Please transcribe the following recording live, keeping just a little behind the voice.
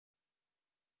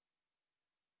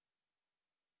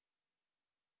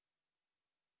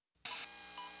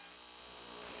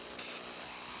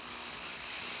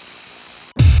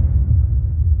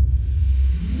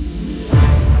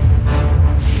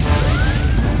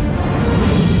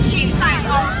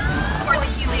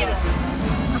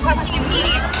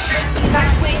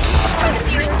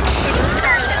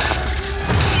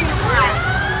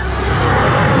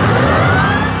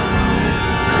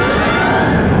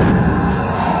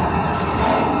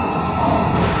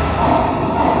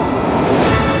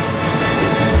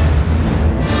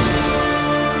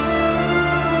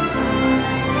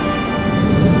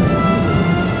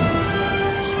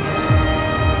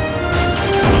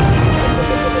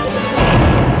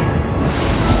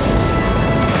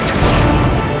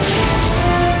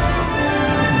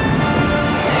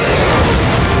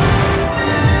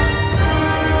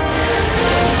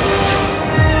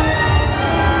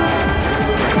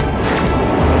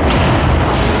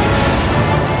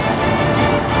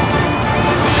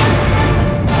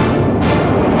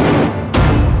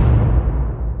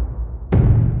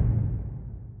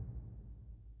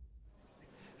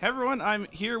I'm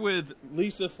here with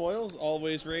Lisa Foyles,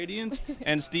 always radiant,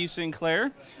 and Steve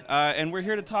Sinclair, and we're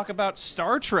here to talk about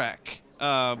Star Trek,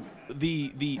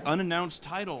 the unannounced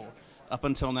title up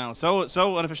until now.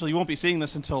 So unofficial, you won't be seeing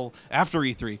this until after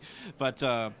E3, but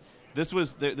this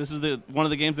is one of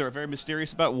the games that were very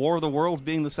mysterious about. War of the Worlds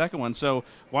being the second one. So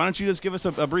why don't you just give us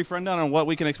a brief rundown on what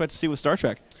we can expect to see with Star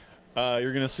Trek?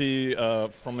 You're going to see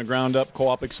from the ground up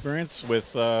co-op experience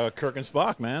with Kirk and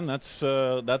Spock, man. That's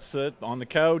it, on the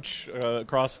couch,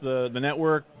 across the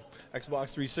network,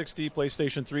 Xbox 360,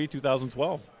 PlayStation 3,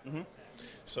 2012. Mm-hmm.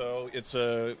 So it's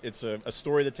a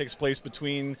story that takes place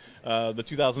between the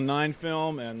 2009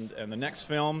 film and the next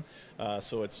film.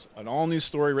 So it's an all-new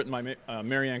story written by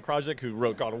Marianne Krajcik, who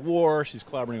wrote God of War. She's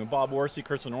collaborating with Bob Orsi,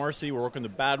 Kirsten Orsi. We're working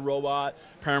with Bad Robot,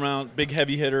 Paramount, big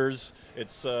heavy hitters.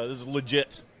 This is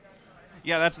legit.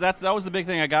 Yeah, that was the big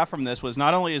thing I got from this, was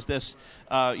not only is this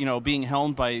being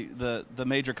helmed by the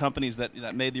major companies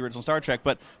that made the original Star Trek,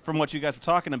 but from what you guys were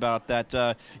talking about,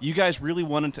 that you guys really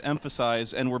wanted to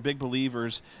emphasize and were big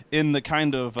believers in the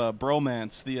kind of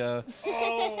bromance, the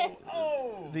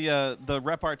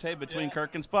repartee between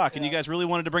Kirk and Spock, and you guys really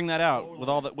wanted to bring that out with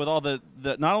all the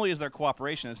not only is there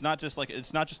cooperation, it's not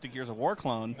just a Gears of War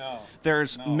clone.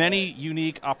 There's many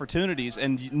unique opportunities,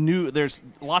 and there's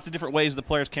lots of different ways the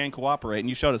players can cooperate, and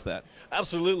you showed us that.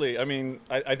 Absolutely. I mean,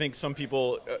 I think some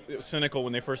people cynical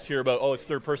when they first hear about, it's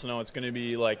third person, it's going to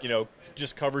be like,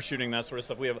 just cover shooting, that sort of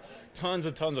stuff. We have tons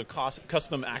of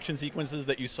custom action sequences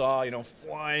that you saw,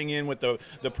 flying in with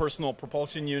the personal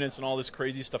propulsion units and all this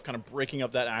crazy stuff, kind of breaking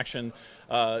up that action.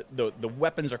 The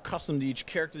weapons are custom to each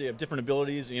character. They have different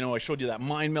abilities. I showed you that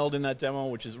mind meld in that demo,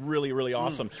 which is really, really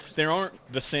awesome. They aren't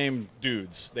the same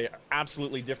dudes. They are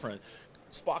absolutely different.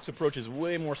 Spock's approach is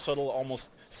way more subtle,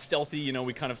 almost stealthy.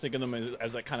 We kind of think of them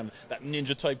as that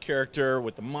ninja type character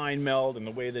with the mind meld and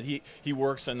the way that he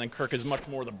works. And then Kirk is much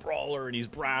more the brawler, and he's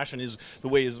brash, and the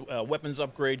way his weapons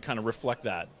upgrade kind of reflect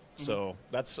that. So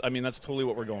that's totally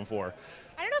what we're going for.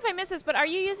 I don't know if I missed this, but are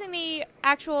you using the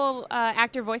actual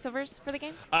actor voiceovers for the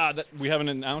game? We haven't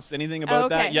announced anything about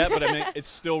that yet, but it's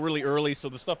still really early. So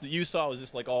the stuff that you saw is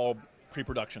just like all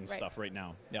pre-production stuff right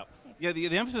now. Yep. Yeah,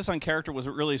 the emphasis on character was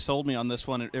what really sold me on this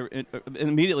one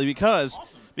immediately, because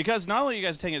not only are you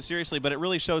guys taking it seriously, but it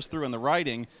really shows through in the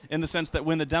writing, in the sense that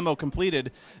when the demo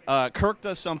completed, Kirk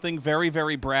does something very,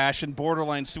 very brash and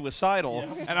borderline suicidal,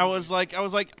 and I was like,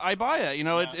 I buy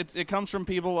it. It comes from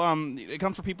people. It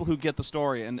comes from people who get the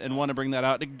story and want to bring that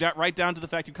out. Right down to the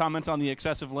fact you comment on the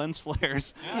excessive lens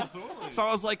flares. Yeah, totally. So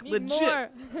I was like, legit.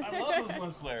 I love those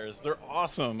lens flares. They're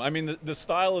awesome. I mean, the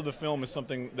style of the film is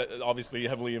something that obviously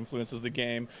heavily influences the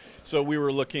game. So we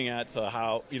were looking at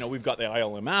how, we've got the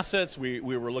ILM assets. We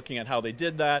were looking at how they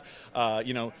did that.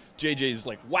 JJ's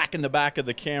like whacking the back of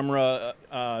the camera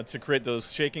to create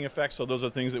those shaking effects. So those are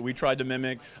things that we tried to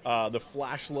mimic. The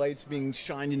flashlights being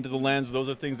shined into the lens, those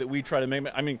are things that we try to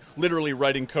mimic. I mean, literally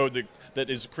writing code that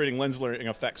is creating lens flaring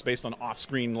effects based on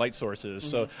off-screen light sources.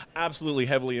 So absolutely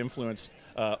heavily influenced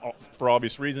for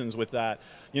obvious reasons with that.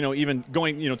 Even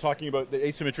going, talking about the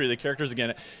asymmetry of the characters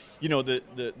again.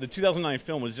 The 2009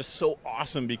 film was just so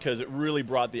awesome because it really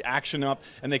brought the action up,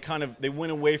 and they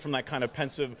went away from that kind of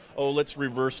pensive, let's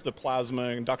reverse the plasma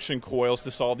induction coils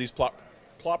to solve these plot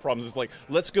problems. It's like,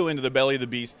 let's go into the belly of the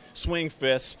beast, swing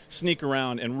fists, sneak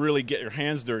around, and really get your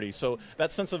hands dirty. So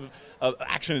that sense of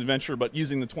action adventure, but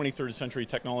using the 23rd century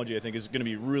technology, I think, is going to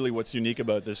be really what's unique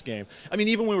about this game. I mean,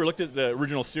 even when we looked at the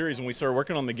original series, when we started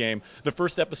working on the game, the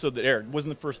first episode that aired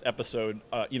wasn't the first episode,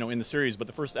 in the series, but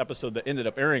the first episode that ended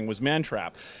up airing was Man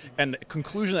Trap. And the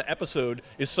conclusion of that episode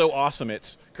is so awesome.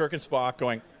 It's Kirk and Spock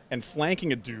going and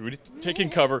flanking a dude, taking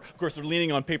cover. Of course, they're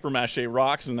leaning on paper mache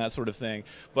rocks and that sort of thing.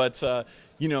 But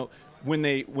when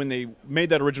they made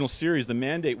that original series, the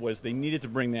mandate was they needed to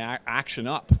bring the action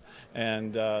up,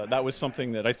 and that was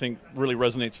something that I think really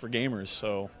resonates for gamers.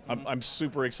 So I'm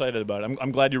super excited about it.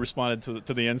 I'm glad you responded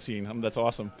to the end scene. That's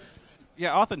awesome.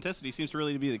 Yeah, authenticity seems to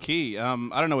really be the key. I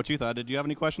don't know what you thought. Did you have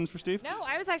any questions for Steve? No,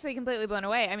 I was actually completely blown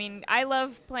away. I mean, I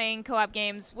love playing co-op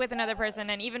games with another person,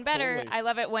 and even better, I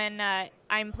love it when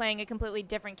I'm playing a completely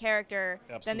different character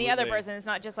than the other person. It's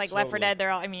not just like Left 4 Dead.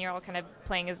 You're all kind of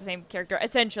playing as the same character,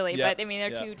 essentially, but I mean,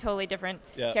 they're two totally different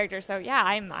characters. So yeah,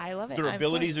 I love it. Their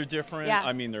abilities are different. Yeah.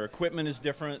 I mean, their equipment is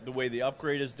different. The way they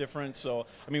upgrade is different. So,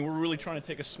 I mean, we're really trying to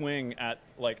take a swing at,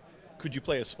 like, could you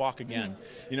play as Spock again?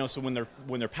 So when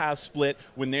their paths split,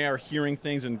 when they are hearing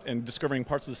things and discovering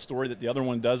parts of the story that the other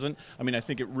one doesn't, I mean, I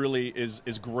think it really is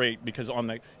great, because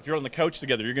if you're on the couch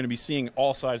together, you're going to be seeing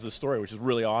all sides of the story, which is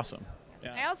really awesome.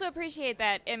 Yeah. I also appreciate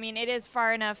that. I mean, it is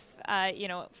far enough, you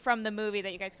know, from the movie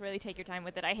that you guys can really take your time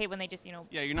with it. I hate when they just, you know,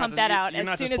 pump that out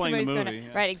as soon as the movie's going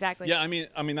to. Right, exactly. Yeah, I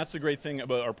mean that's the great thing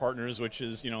about our partners, which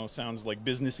is, you know, sounds like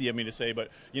businessy of me to say, but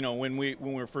you know, when we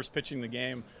were first pitching the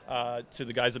game to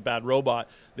the guys at Bad Robot,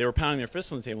 they were pounding their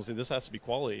fists on the table and saying this has to be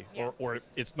quality, or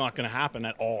it's not going to happen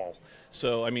at all.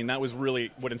 So I mean, that was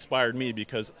really what inspired me,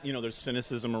 because you know, there's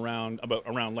cynicism around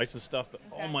licensed stuff, but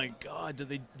oh my God,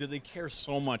 did they care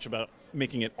so much about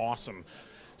making it awesome?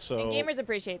 So and gamers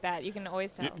appreciate that. You can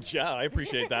always tell. Yeah, I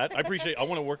appreciate that. I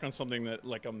want to work on something that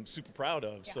like I'm super proud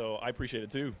of. Yeah. So I appreciate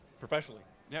it too, professionally.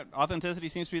 Yeah, authenticity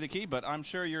seems to be the key, but I'm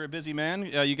sure you're a busy man.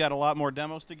 You got a lot more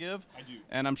demos to give. I do.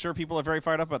 And I'm sure people are very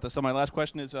fired up about this. So my last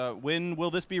question is, when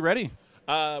will this be ready?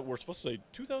 We're supposed to say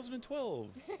 2012.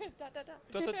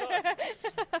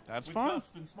 That's with fun.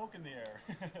 Dust and smoke in the air.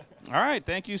 All right,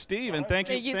 thank you, Steve, and thank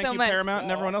you so much. Paramount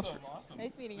and everyone else. Awesome.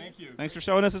 Nice meeting you. Thank you. Thanks for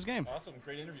showing us this game. Awesome,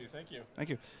 great interview. Thank you. Thank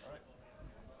you. All right.